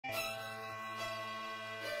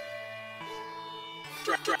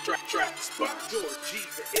From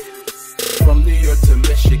New York to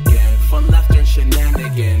Michigan, fun, laughter, and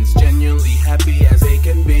shenanigans, genuinely happy as they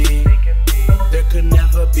can be. There could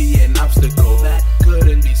never be an obstacle that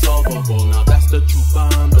couldn't be solvable. Now that's the true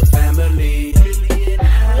bond of family.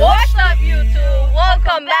 What's up, YouTube?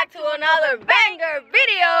 Welcome back to another banger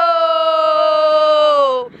video.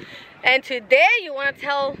 And today you wanna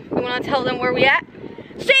tell them where we at?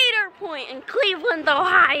 CEDAR Point in Cleveland,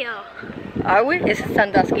 Ohio. Are we? It's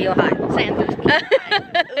Sandusky, Ohio. Sandusky.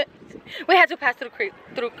 We had to pass through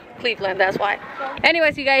Cleveland, that's why.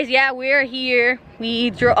 Anyways, you guys, yeah, we're here. We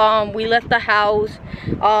left the house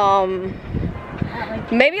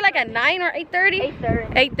maybe like at 9 or 8:30?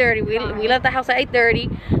 8:30. We left the house at 8:30.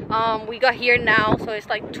 We got here now, so it's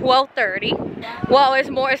like 12:30. Well, it's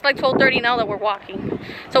like 12:30 now that we're walking.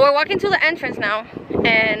 So we're walking to the entrance now,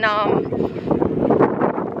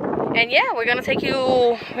 and yeah, we're gonna take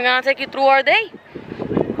you through our day.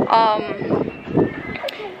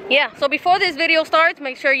 Yeah, so before this video starts,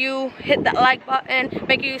 make sure you hit that like button,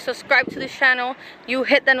 make sure you subscribe to this channel, you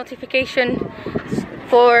hit the notification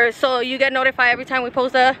so you get notified every time we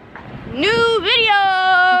post a new video.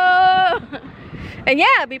 And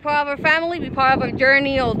yeah, be part of our family, be part of our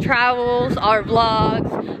journey, our travels, our vlogs.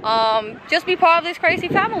 Just be part of this crazy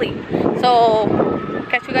family. So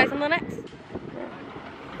catch you guys on the next.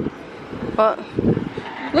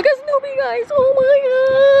 Look at Snoopy, guys. Oh my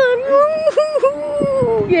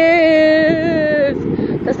god. Yes.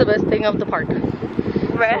 That's the best thing of the park.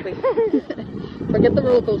 Snoopy. Forget the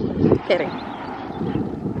roller coasters. Kidding.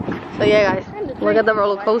 So yeah, guys, look at the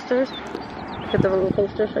roller coasters. Look at the roller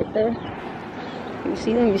coasters right there. You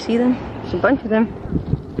see them? You see them? There's a bunch of them.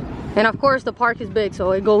 And of course the park is big,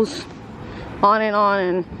 so it goes on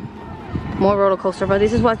and more roller coaster. But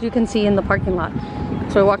this is what you can see in the parking lot.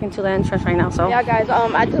 So we're walking to the entrance right now. So yeah, guys,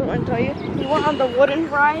 I just want to tell you, we went on the wooden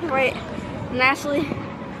ride, right? And Ashleigh,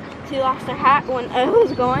 she lost her hat when it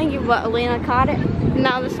was going, but Elena caught it.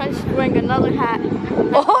 Now this time she's wearing another hat.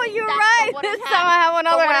 Oh, you're right. This time I have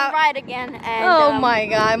another hat. Ride again. And, oh my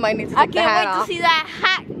god, I might need to take the hat off. I can't wait to see that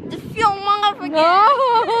hat just feel off again.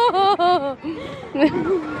 No.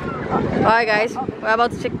 Alright guys, we're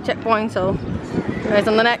about to checkpoint, so you guys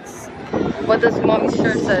on the next. What does mommy's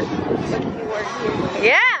shirt say?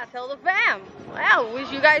 Yeah, tell the fam. Wow, wish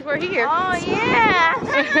you guys were here. Oh yeah.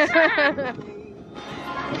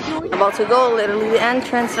 About to go, literally the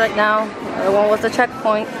entrance right now. The other one was the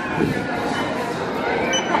checkpoint.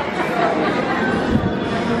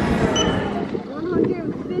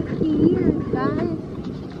 150 years, guys.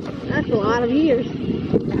 That's a lot of years.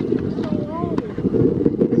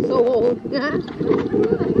 So old.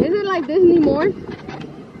 Is it like Disney more?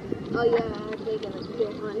 Oh yeah, they're gonna be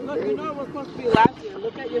 100. Look, you know it was supposed to be last year.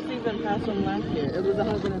 Look at your season pass from last year. It was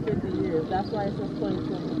 150 years. That's why it says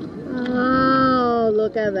 2020. Oh,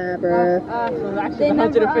 look at that, bro. So actually it's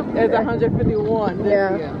 151 this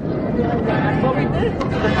year. But we did go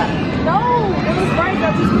to the back. No, it was right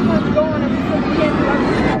that we still wanted to go on and we still can't.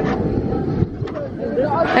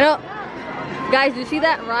 I know. Guys, you see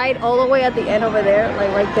that ride all the way at the end over there?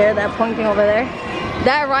 Like right there, that pointing over there?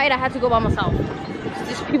 That ride I had to go by myself.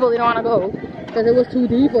 These people didn't want to go because it was too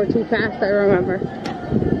deep or too fast, I remember.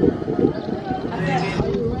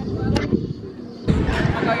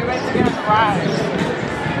 Are you ready to get on the ride?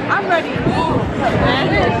 I'm ready.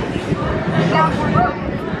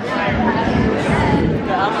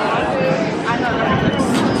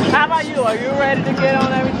 How about you? Are you ready to get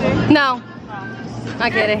on everything? No.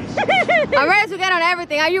 Not kidding. I'm ready to get on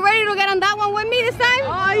everything. Are you ready to get on that one with me this time?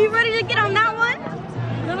 Oh, are you ready to get on that one?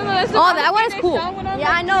 No, that's oh, that one is cool. Yeah,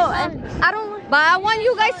 I know. I don't. But I want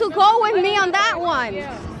you guys to go with me on that one. You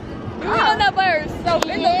went on that by yourself.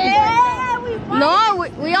 Yeah, no,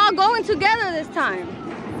 we all going together this time.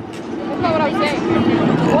 That's not what I was saying.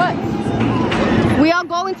 What? We all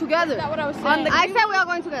going together. That's not what I was saying. I said we all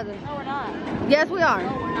going together. No, we're not. Yes, we are.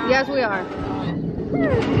 No, we're not. Yes, we are.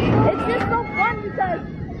 It's just so fun because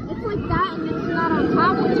it's like that and it's not on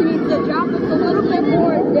top, which means the drop is a little bit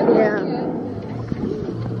more different. Yeah.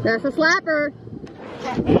 That's a slapper.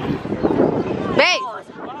 Hey,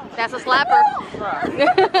 that's a slapper.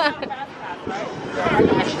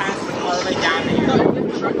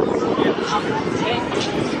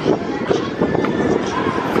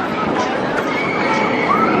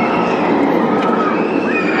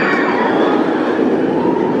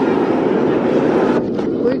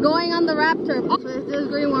 We're going on the Raptor. So it's this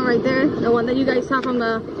green one right there, the one that you guys saw from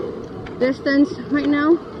the distance right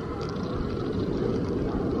now.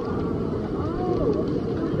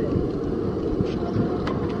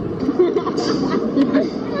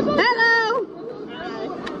 Hello!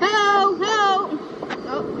 Hello! Hello!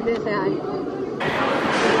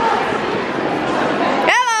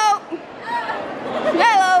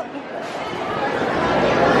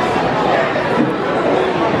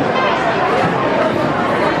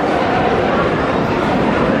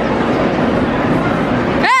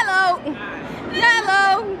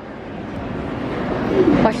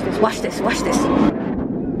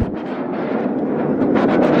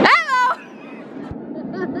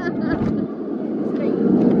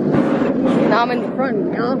 I'm in the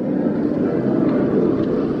front, y'all.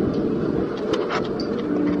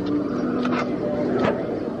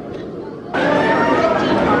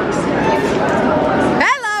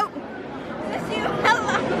 Hello.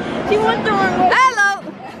 Hello. She went the wrong way. Hello.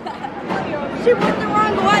 She went the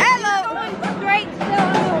wrong way. Hello. She's going straight still.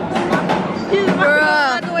 She's going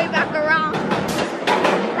all the way back around.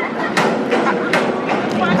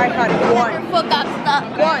 I got one. Her foot got stuck.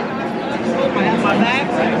 One. My bag.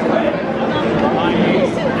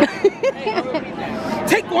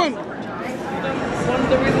 Take one. One of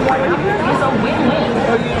the reasons why we're here.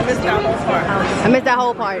 Oh, you missed that whole part. I missed that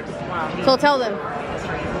whole part. So tell them.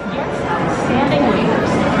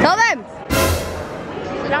 Tell them.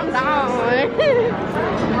 I'm down.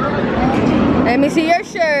 Let me see your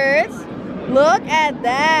shirts. Look at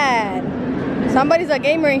that. Somebody's a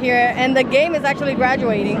gamer in here, and the game is actually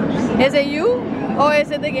graduating. Is it you, or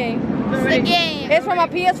is it the game? It's the game. It's from a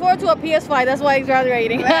PS4 to a PS5. That's why it's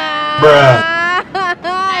graduating. Bruh.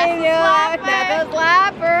 That's a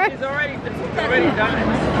slapper. He's already done it.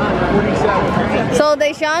 So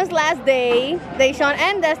Deshaun's last day, Deshaun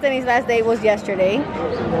and Destiny's last day was yesterday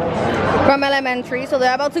from elementary. So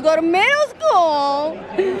they're about to go to middle school.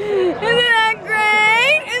 Isn't that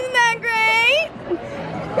great? Isn't that great?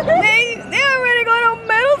 They already going to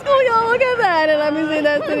middle school, y'all. Look at that. And let me see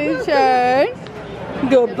Destiny's shirt.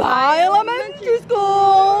 Goodbye, elementary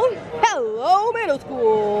school. Hello, middle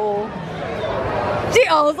school. She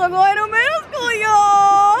also going to middle school,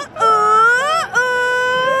 y'all.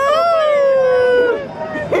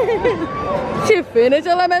 She finished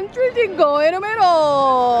elementary, she going to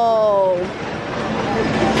middle.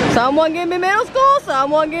 Someone give me middle school,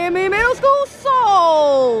 someone give me middle school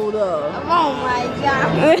sold. Oh my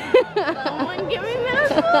god. Someone give me middle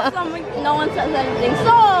school, no one says anything.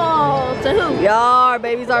 Sold to who? Yeah, our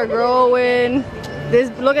babies are growing.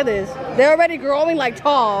 Look at this. They're already growing like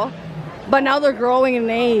tall, but now they're growing in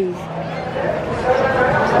age.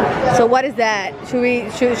 So what is that? Should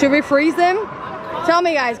we freeze them? Tell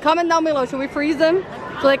me, guys, comment down below. Should we freeze them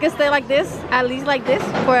so they can stay like this, at least like this,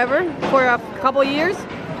 forever, for a couple years?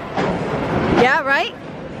 Yeah, right?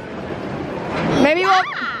 Maybe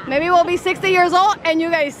we'll be 60 years old and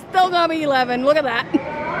you guys still gonna be 11. Look at that.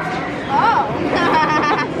 Oh.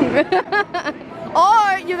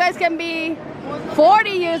 Or you guys can be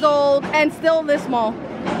 40 years old and still this small.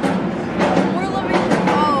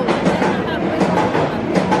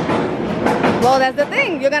 Well, that's the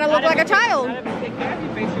thing. You're gonna look like a child.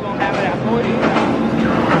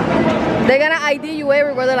 They're gonna ID you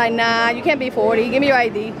everywhere. They're like, nah, you can't be 40. Give me your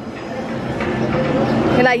ID.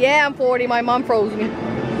 You're like, yeah, I'm 40. My mom froze me.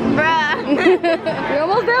 Bruh. You're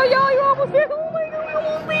almost there, y'all. You're almost there. Oh my god, you're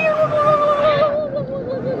almost there.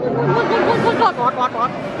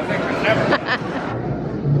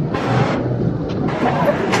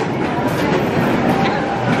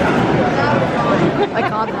 I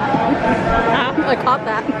caught that. I caught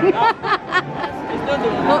that.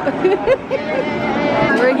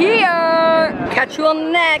 We're here. Catch you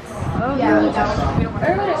on next. Look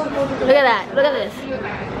at that. Look at this.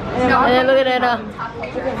 And then look at that.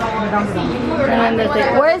 And then this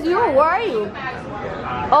thing. Where's you? Where are you?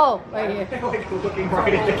 Oh, right here.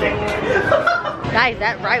 Guys,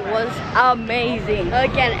 that ride was amazing.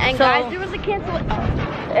 Again, and So- guys, there was a cancellation.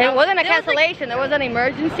 It wasn't a cancellation. There was an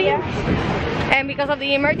emergency. And because of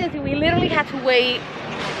the emergency, we literally had to wait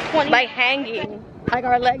by hanging. Like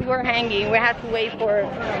our legs were hanging. We had to wait for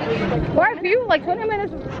quite a few, like 20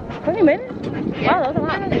 minutes. 20 minutes? Wow, that was a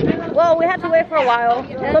lot. Well, we had to wait for a while.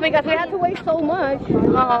 So because we had to wait so much,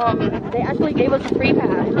 they actually gave us a free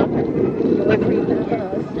pass.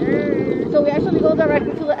 So we actually go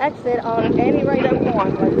directly to the exit on any ride that we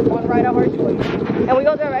want, like one ride of our choice. And we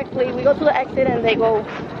go directly, we go to the exit and they go,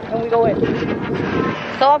 and we go in.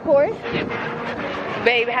 So of course,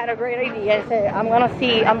 babe had a great idea and said, I'm gonna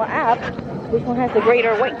see on the app which one has the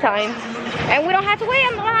greater wait time. And we don't have to wait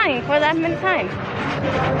on the line for that many times.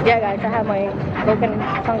 Yeah guys, I have my broken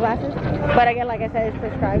sunglasses. But again, like I said, it's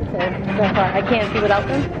prescribed, so I can't see without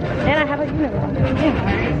them. And I have a unit on.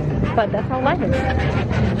 Yeah. But that's how life is.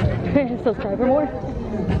 Subscribe for more.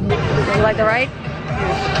 You like the ride?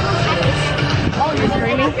 Oh, you're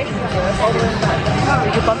screaming? Did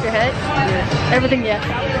you bump your head? Everything, yes.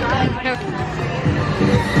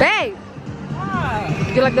 Babe!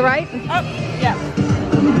 Did you like the ride? Oh, yeah.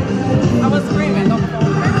 I was screaming.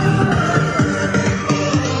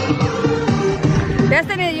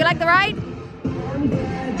 Destiny, did you like the ride?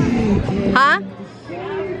 Huh?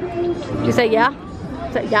 Did you say yeah?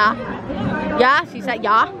 Say yeah. Yeah? She said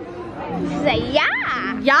yeah. Say yeah.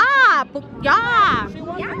 Yeah! Yeah! She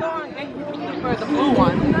wasn't going. the blue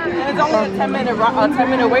one. And it's only a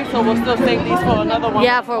 10-minute wait, so we'll still save these for another one.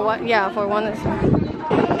 Yeah, for what? Yeah, for one.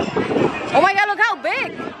 Oh my God! Look how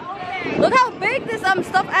big! Look how big these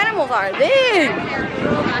stuffed animals are. Big.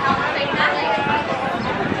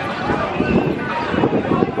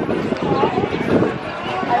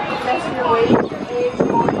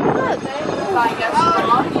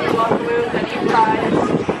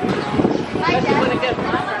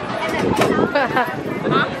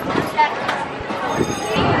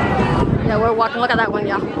 Yeah, we're walking. Look at that one,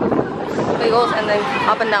 y'all. So it goes and then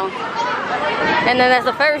up and down. And then there's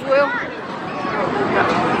the Ferris wheel.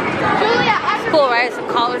 It's cool, right? Some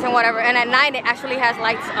colors and whatever. And at night it actually has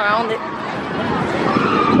lights around it.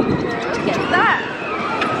 Look at that.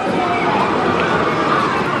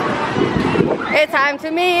 It's time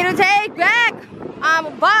to me to take back. I'm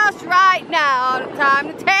a boss right now. Time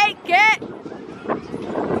to take it.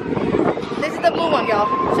 This is the blue one, y'all.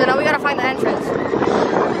 So now we gotta find the entrance.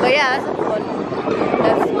 But yeah, that's the blue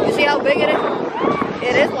one. You see how big it is?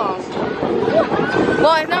 It is long.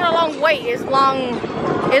 Well, it's not a long wait. It's long.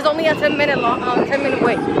 It's only a 10-minute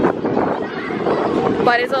wait.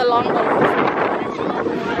 But it's a long one.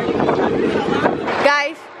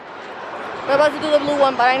 Guys, we're about to do the blue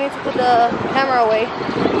one, but I need to put the camera away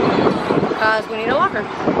because we need a locker.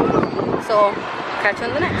 So, catch you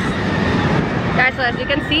on the next. Guys, so as you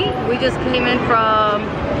can see, we just came in from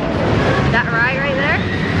that ride right there.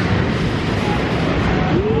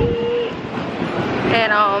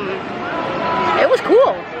 And it was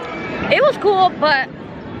cool. It was cool, but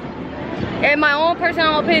in my own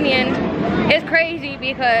personal opinion, it's crazy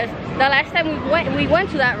because the last time we went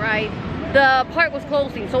to that ride, the park was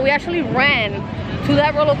closing. So we actually ran to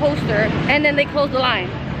that roller coaster and then they closed the line.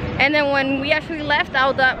 And then when we actually left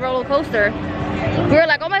out that roller coaster, we were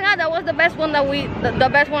like, oh my God, that was the best one the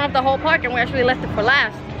best one of the whole park, and we actually left it for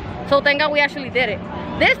last. So thank God we actually did it.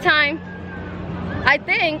 This time, I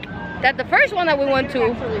think that the first one that we went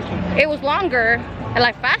to, it was longer and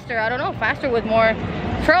like faster. I don't know, faster with more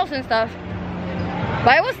trails and stuff.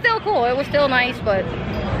 But it was still cool. It was still nice, but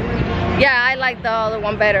yeah, I like the other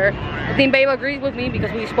one better. I think Babe agrees with me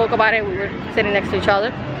because we spoke about it. We were sitting next to each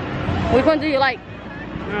other. Which one do you like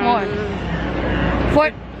more? For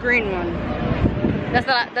Green one. That's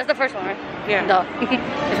the first one, right? Yeah. Duh.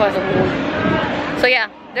 This one's the blue one. So yeah,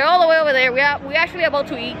 they're all the way over there. We actually about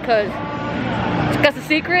to eat because the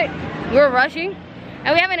secret, we were rushing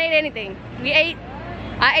and we haven't ate anything. I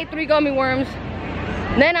ate 3 gummy worms,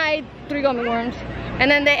 then I ate 3 gummy worms, and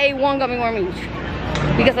then they ate 1 gummy worm each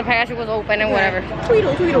because the pantry was open and whatever.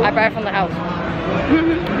 Tweedle, tweedle. I brought it from the house.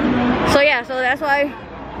 So yeah, so that's why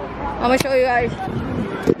I'm gonna show you guys. You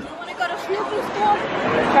wanna go to Snoopy's store?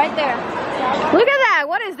 Right there. Look at that,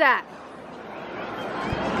 what is that?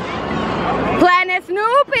 Planet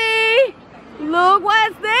Snoopy! Look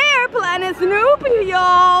what's there, Planet Snoopy,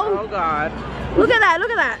 y'all! Oh God. Look at that,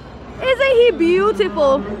 look at that. Isn't he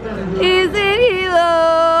beautiful? Isn't he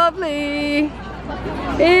lovely?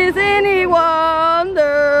 Isn't he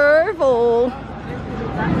wonderful?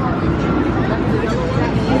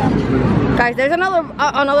 Guys, there's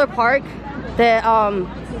another park that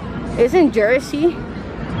is in Jersey.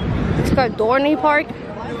 It's called Dorney Park.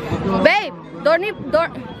 Babe, Dorney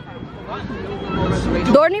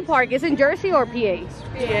Park is in Jersey or PA?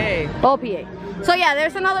 PA. Oh, PA. So yeah,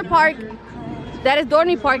 there's another park that is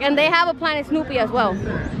Dorney Park, and they have a Planet Snoopy as well.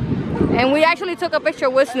 And we actually took a picture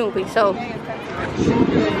with Snoopy, so.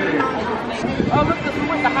 Oh, look,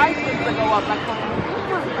 the high things that go up.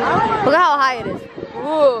 Look at how high it is.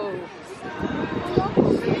 Whoa.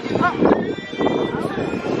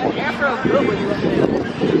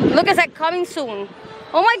 Look, it's like coming soon.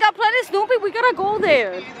 Oh my God, Planet Snoopy, we gotta go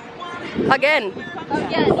there. Again.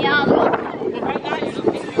 Yeah.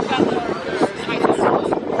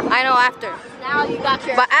 I know, after. Now you got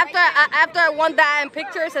your. But after I want that and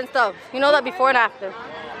pictures and stuff. You know that before and after.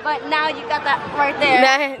 But now you got that right there.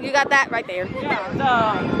 Yeah, you got that right there. Yeah,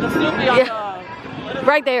 the Snoopy on the...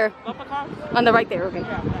 Right there. Bumper car? On the right there, okay.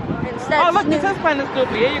 Instead Oh, look, this is Planet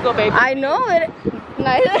Snoopy. Here you go, baby. I know it.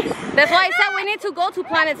 That's why I said we need to go to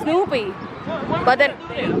Planet Snoopy. But then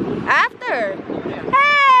after.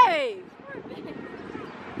 Hey!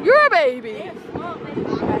 You're a baby.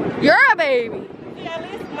 You're a baby. Yeah,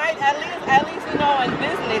 at least you know in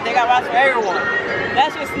Disney they got rides for everyone.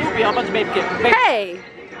 That's just Snoopy, a bunch of baby kids. Hey!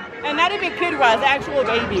 And not even kid rides, actual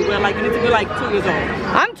baby, where like you need to be like 2 years old.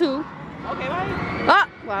 I'm 2. Okay, right? Oh,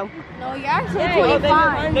 wow. No, you're actually Oh,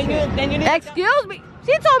 25. then you need Excuse me.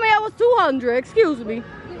 She told me I was 200. Excuse me.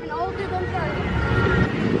 Even older than 30.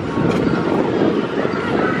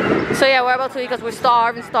 So yeah, we're about to eat because we're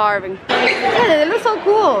starving. Yeah, they look so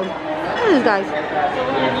cool. Look at this, guys.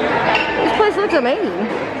 This place looks amazing.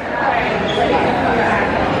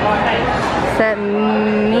 Said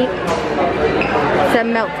meat. Said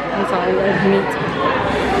melt. I'm sorry, that's meat.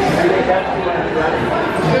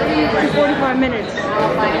 45 minutes.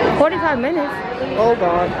 45 minutes? Oh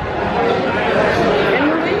god.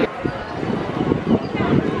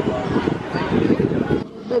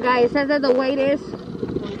 So guys, it says that the wait is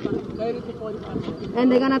 30 to 45 minutes.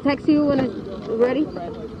 and they're gonna text you when it's ready.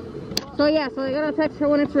 So yeah, so they're gonna text her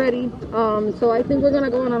when it's ready. So I think we're gonna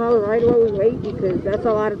go on another ride while we wait because that's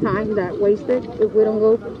a lot of time that wasted if we don't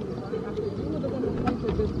go.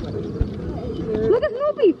 Look at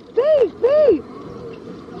Snoopy! Babe! Babe!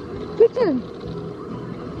 Picture!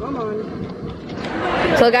 Come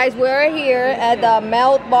on. So guys, we're here at the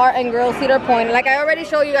Melt Bar and Grill Cedar Point. Like I already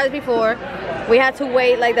showed you guys before, we had to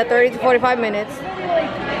wait like the 30 to 45 minutes.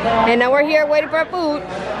 And now we're here waiting for our food.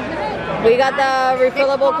 We got the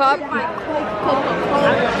refillable cup.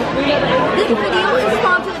 This video is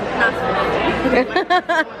sponsored.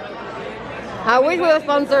 I wish we were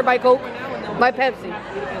sponsored by Coke, by Pepsi.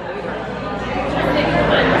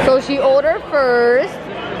 So she ordered first.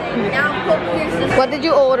 Now Coke your sister. What did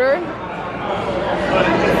you order?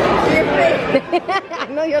 Your face. I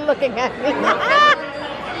know you're looking at me.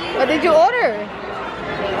 What did you order?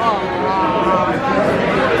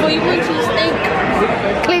 Cleveland cheesesteak.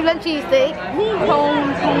 Cleveland cheesesteak.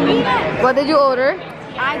 What did you order?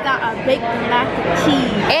 I got a baked mac and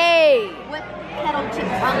cheese Hey! with kettle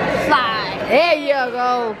chips on the side. There you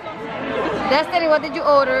go. Destiny, what did you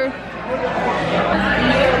order?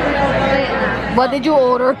 What did you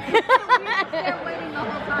order? They're waiting the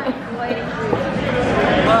whole time. Waiting.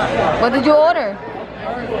 What did you order?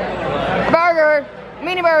 Burger.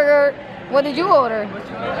 Mini burger. What did you order?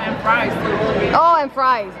 And fries. Oh, and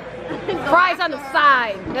fries. Fries on the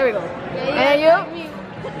side. There we go. And you?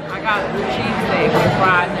 I got cheesesteak and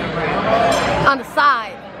fries and bread. On the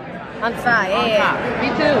side. On the side, yeah. Me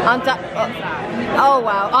too. On top. Oh,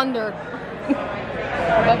 wow. Under.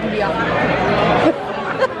 Above and beyond.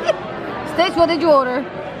 Stitch, what did you order?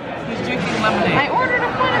 He's drinking lemonade. I ordered a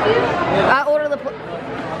point of view.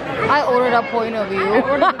 I ordered a point of view.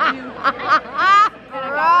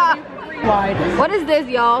 What is this,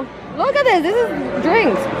 y'all? Look at this. This is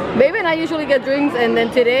drinks. Baby and I usually get drinks, and then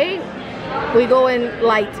today we go in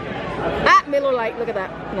light. Ah, Miller light. Look at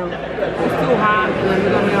that. No. It's too hot.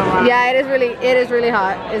 Yeah, it is really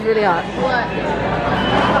hot. It's really hot. What?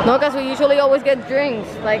 No, because we usually always get drinks,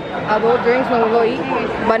 like adult drinks when we go eat,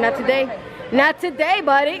 but not today. Not today,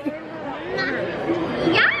 buddy.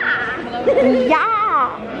 Yeah.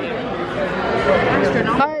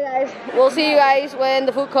 Alright guys, we'll see you guys when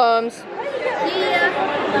the food comes.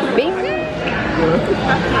 Yeah. Bing.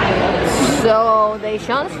 So the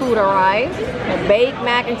Sean's food arrived. A baked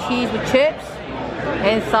mac and cheese with chips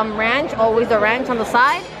and some ranch. Always the ranch on the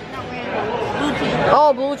side. Blue cheese.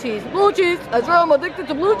 Oh, blue cheese. Blue cheese. That's right, I'm addicted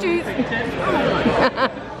to blue cheese.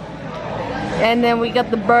 And then we got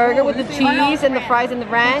the burger with the cheese and the fries and the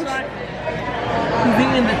ranch. He's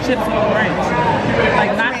eating the chips with the ranch.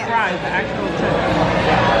 Like not fries, the actual chips.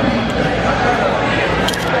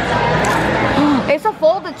 It's a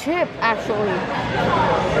folded chip, actually.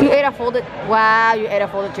 You ate a folded. Wow, you ate a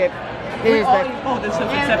folded chip. This is like. Oh, this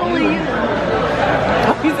chips except you.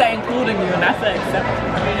 He said including you, and I said except.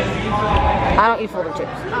 I don't eat folded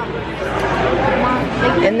chips.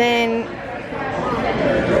 And then.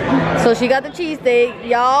 So she got the cheesesteak.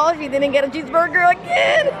 Y'all, she didn't get a cheeseburger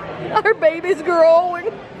again. Her baby's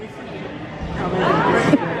growing.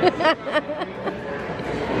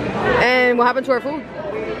 And what happened to her food?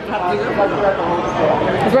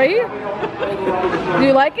 It's right here. Do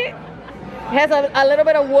you like it? It has a little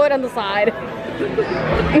bit of wood on the side.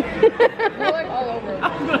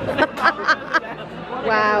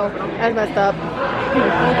 Wow, that's messed up.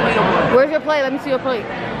 Where's your plate? Let me see your plate.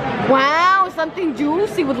 Wow, something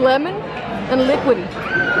juicy with lemon and liquidy.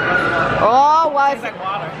 Oh, wow. It's like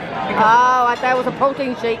water. Oh, I thought it was a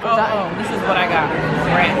protein shake or something. Oh, this is what I got.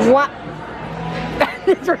 Ranch. What?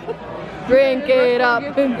 Drink it up,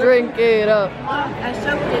 drink it up. I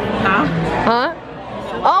soaked it. Huh? Huh?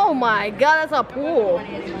 Oh my god, that's a pool.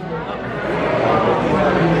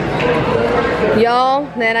 Y'all,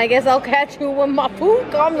 then I guess I'll catch you when my food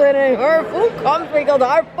comes in and her food comes because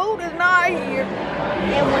our food is not here.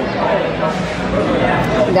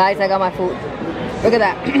 Guys, I got my food. Look at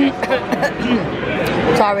that.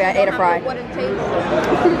 Sorry, I ate a fry.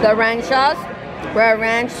 The ranch sauce. We're a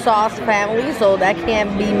ranch sauce family, so that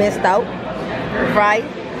can't be missed out. Fries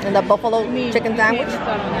and the buffalo chicken sandwich.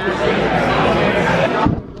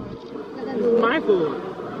 My food.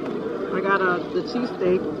 I got the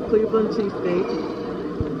cheesesteak, Cleveland cheesesteak.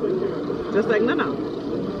 Just like no.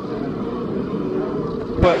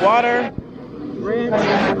 Put water, ranch,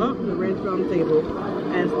 oh, the ranch on the table,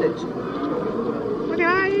 and Stitch.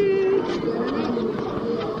 Okay.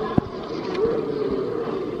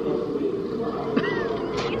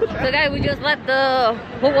 So guys, we just let the,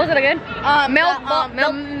 what was it again? Melt wine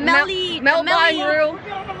through.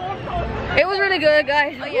 It was really good,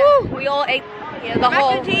 guys. Oh, yeah. Woo, we all ate the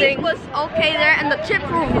whole thing. Was okay there, and the chips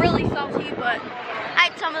were really salty, but I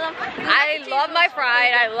ate some of them. I love my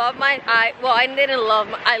fries. I love my, I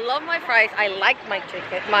love my fries. I liked my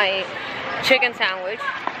chicken sandwich.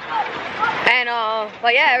 And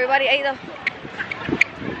but yeah, everybody ate them.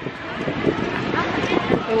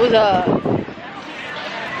 It was a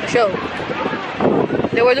show.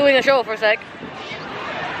 They were doing a show for a sec.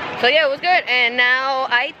 So yeah, it was good. And now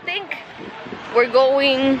I think we're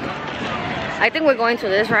going to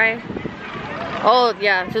this ride. Oh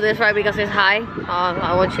yeah, to this ride because it's high.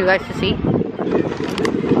 I want you guys to see.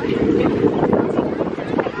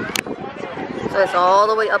 So it's all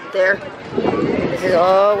the way up there. This is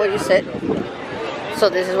all where you sit. So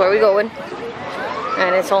this is where we're going.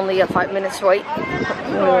 And it's only a 5 minutes wait.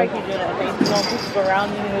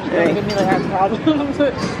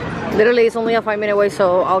 Literally, it's only a 5 minute wait,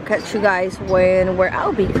 so I'll catch you guys when we're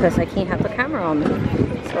out because I can't have the camera on me.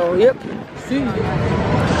 So, yep.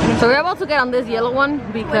 So we're about to get on this yellow one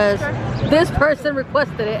because this person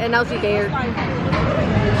requested it and now she's scared.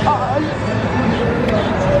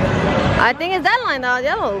 I think it's that line, though,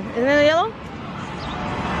 yellow. Isn't it yellow?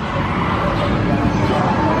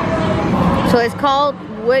 So it's called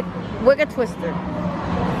Wicked Twister.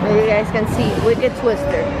 You guys can see Wicked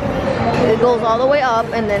Twister. It goes all the way up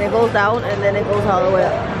and then it goes down and then it goes all the way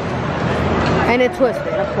up. And it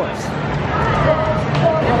twisted, of course.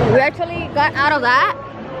 We actually got out of that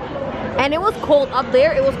and it was cold up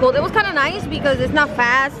there. It was cold. It was kind of nice because it's not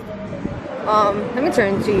fast. Let me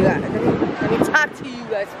turn to you guys. Let me talk to you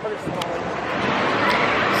guys first.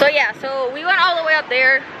 So yeah, so we went all the way up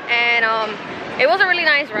there and it was a really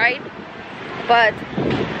nice ride. But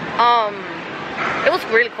it was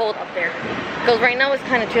really cold up there because right now it's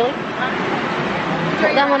kind of chilly.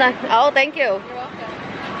 Oh, thank you. You're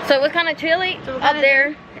welcome. So it was kind of chilly up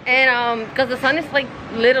there, and because the sun is like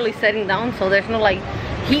literally setting down, so there's no like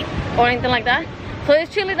heat or anything like that. So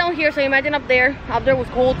it's chilly down here. So imagine up there was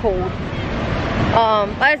cold.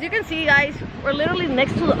 But as you can see, guys, we're literally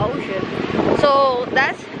next to the ocean. So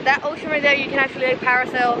that ocean right there, you can actually like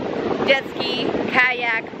parasail, jet ski,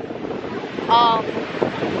 kayak.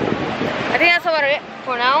 I think that's about it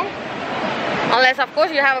for now, unless of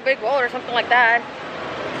course you have a big boat or something like that,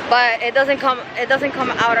 but it doesn't come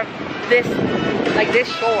out of this like this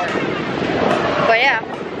shore. But yeah,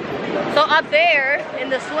 so up there in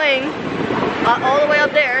the swing, all the way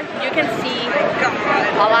up there, you can see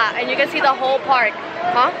a lot, and you can see the whole park.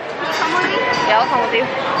 Huh? Yeah, I'll come with you.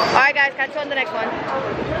 Alright guys, catch you on the next one.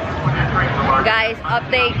 Guys,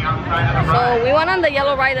 update. So we went on the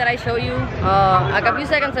yellow ride that I showed you like a few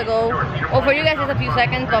seconds ago. Well, for you guys it's a few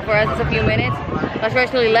seconds, but for us it's a few minutes. That's where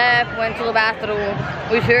actually left, went to the bathroom.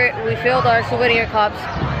 We filled our souvenir cups.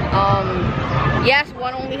 Yes,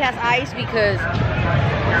 one only has ice because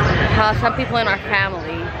some people in our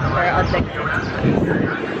family are addicted to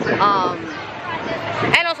ice.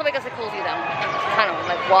 And also because it cools you down. It's kind of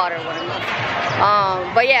like water, whatever.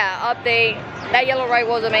 But yeah, update. That yellow ride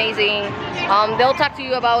was amazing. They'll talk to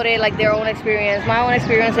you about it, like their own experience. My own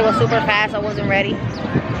experience, it was super fast. I wasn't ready,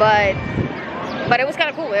 but it was kind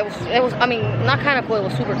of cool. It was. I mean, not kind of cool. It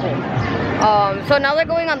was super cool. So now they're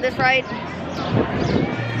going on this ride.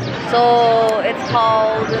 So it's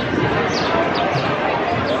called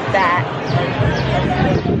that.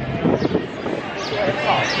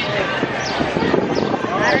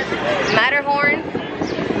 Matterhorn,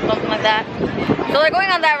 something like that. So they're going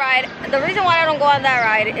on that ride. The reason why I don't go on that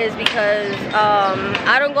ride is because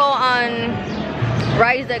I don't go on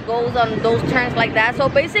rides that goes on those turns like that. So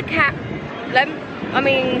basic, I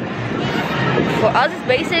mean, for us it's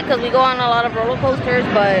basic because we go on a lot of roller coasters,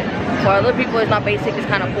 but for other people it's not basic. It's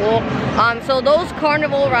kind of cool. So those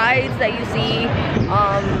carnival rides that you see,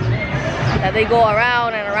 that they go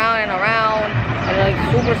around and around and around, and like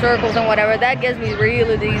super circles and whatever, that gets me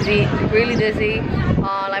really dizzy.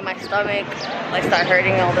 Like my stomach like start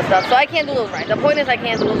hurting and all this stuff. So I can't do those rides. The point is I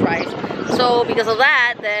can't do those rides. So because of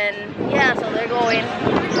that, then yeah, so they're going.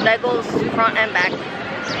 That goes front and back.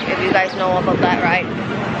 If you guys know about that ride.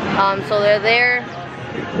 So they're there.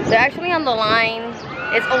 They're actually on the line.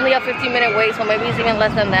 It's only a 15-minute wait, so maybe it's even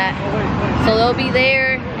less than that. So they'll be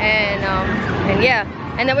there, and yeah.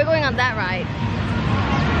 And then we're going on that ride.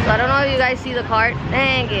 So I don't know if you guys see the cart.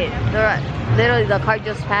 Dang it. Literally the cart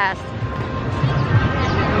just passed.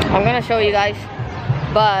 I'm gonna show you guys.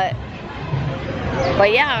 But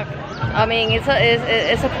yeah, I mean it's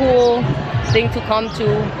a cool thing to come to.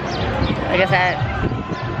 Like I said,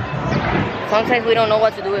 sometimes we don't know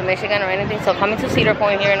what to do in Michigan or anything, so coming to Cedar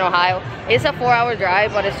Point here in Ohio, it's a 4-hour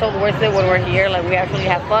drive, but it's so worth it when we're here. Like, we actually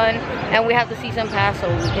have fun, and we have the season pass, so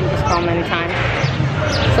we can just come anytime.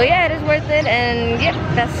 So yeah, it is worth it, and yeah,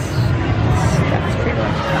 that's pretty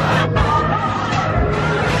much it.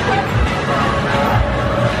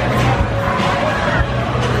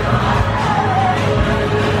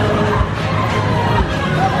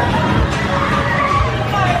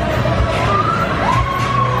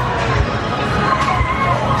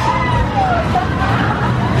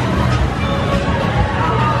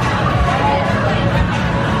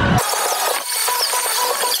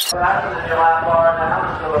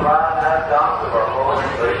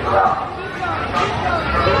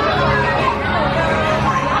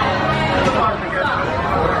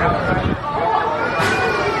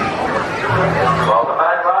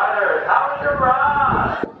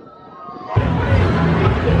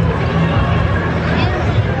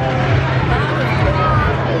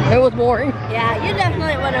 It was boring. Yeah, you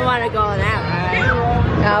definitely wouldn't want to go on that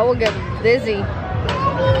ride. Nah, we'll get dizzy.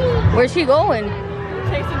 Where's she going?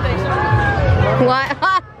 Why?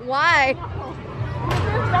 Why?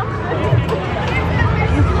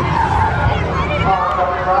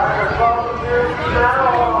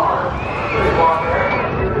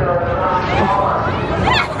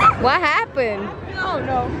 What happened? Oh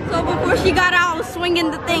no. So before she got out, I was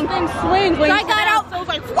swinging the thing. Swing. So I got out. So I was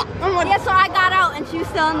like, yeah, so I got out and she was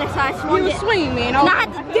still in there, so I swung you it. were swinging, man. And I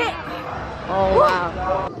had to dip. Oh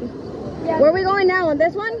wow. Where are we going now? On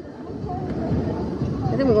this one?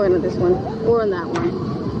 I think we're going on this one. Or on that one.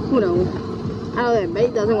 Who knows? I know that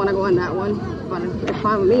Babe doesn't want to go on that one, but it's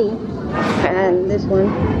fine with me. And this one.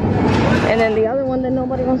 And then the other one that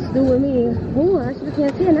nobody wants to do with me. Oh, I actually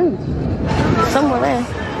can't see it now. Somewhere there.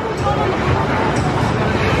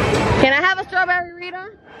 Can I have a strawberry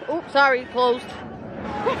Rita? Oops, sorry, closed.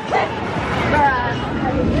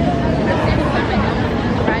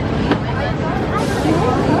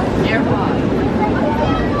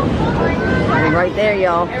 Right there,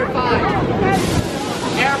 y'all. Air 5.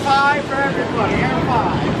 Air 5 for everybody. Air 5.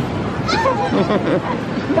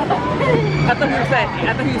 I thought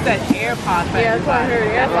you said AirPods. Yeah, that's what I heard.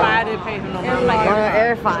 That's why I didn't pay for no money. I'm like,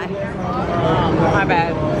 Air 5. my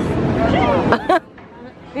bad.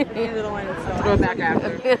 Throw it back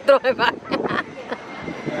after. Throw it back.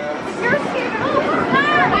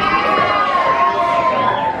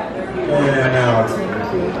 And out.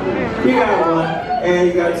 You got one, and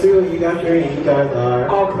you got two, and you got three, and you guys are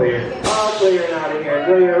all clear. All clear and out of here.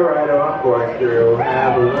 Enjoy your ride on going through.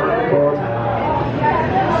 Have a wonderful time.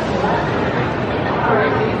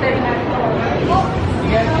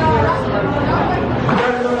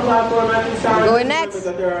 Going next.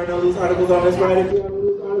 There are no loose articles on this ride. If you have a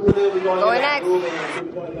loose article, they'll be going next.